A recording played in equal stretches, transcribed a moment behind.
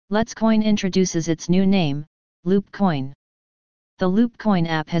Letscoin introduces its new name, Letscoin. The Letscoin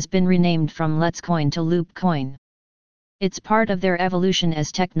app has been renamed from Letscoin to Letscoin. It's part of their evolution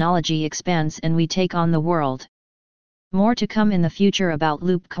as technology expands and we take on the world. More to come in the future about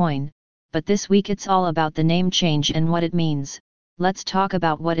Letscoin, but this week it's all about the name change and what it means. Let's talk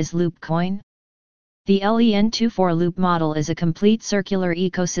about what is Letscoin. The LEN24 Loop model is a complete circular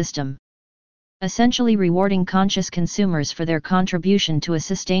ecosystem, essentially rewarding conscious consumers for their contribution to a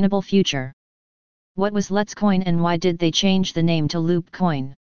sustainable future. What was Letscoin and why did they change the name to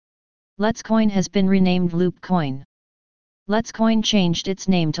Letscoin? Letscoin has been renamed Letscoin. Letscoin changed its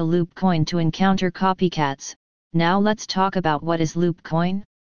name to Letscoin to encounter copycats. Now let's talk about what is Letscoin.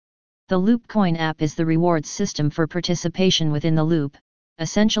 The Letscoin app is the rewards system for participation within the loop,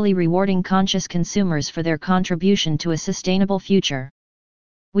 essentially rewarding conscious consumers for their contribution to a sustainable future.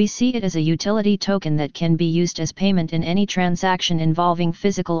 We see it as a utility token that can be used as payment in any transaction involving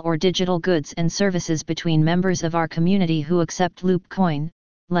physical or digital goods and services between members of our community who accept Letscoin,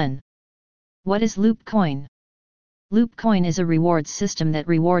 LEN. What is Letscoin? Letscoin is a rewards system that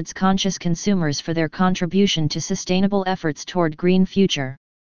rewards conscious consumers for their contribution to sustainable efforts toward green future.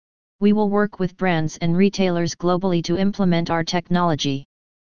 We will work with brands and retailers globally to implement our technology.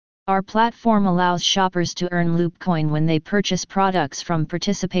 Our platform allows shoppers to earn Letscoin when they purchase products from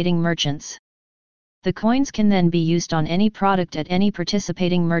participating merchants. The coins can then be used on any product at any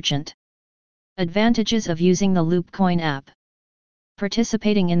participating merchant. Advantages of using the Letscoin app.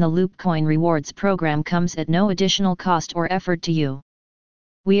 Participating in the Letscoin rewards program comes at no additional cost or effort to you.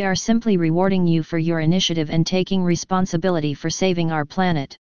 We are simply rewarding you for your initiative and taking responsibility for saving our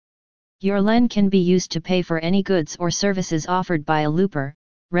planet. Your LEN can be used to pay for any goods or services offered by a looper,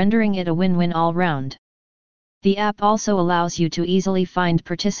 rendering it a win-win all round. The app also allows you to easily find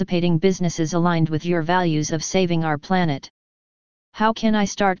participating businesses aligned with your values of saving our planet. How can I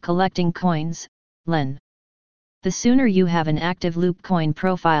start collecting coins, LEN? The sooner you have an active Letscoin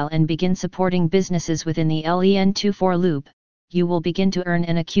profile and begin supporting businesses within the LEN24 loop, you will begin to earn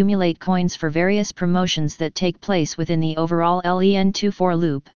and accumulate coins for various promotions that take place within the overall LEN24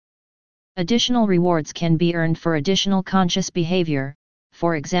 loop. Additional rewards can be earned for additional conscious behavior,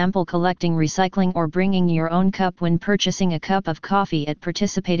 for example collecting recycling or bringing your own cup when purchasing a cup of coffee at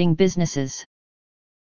participating businesses.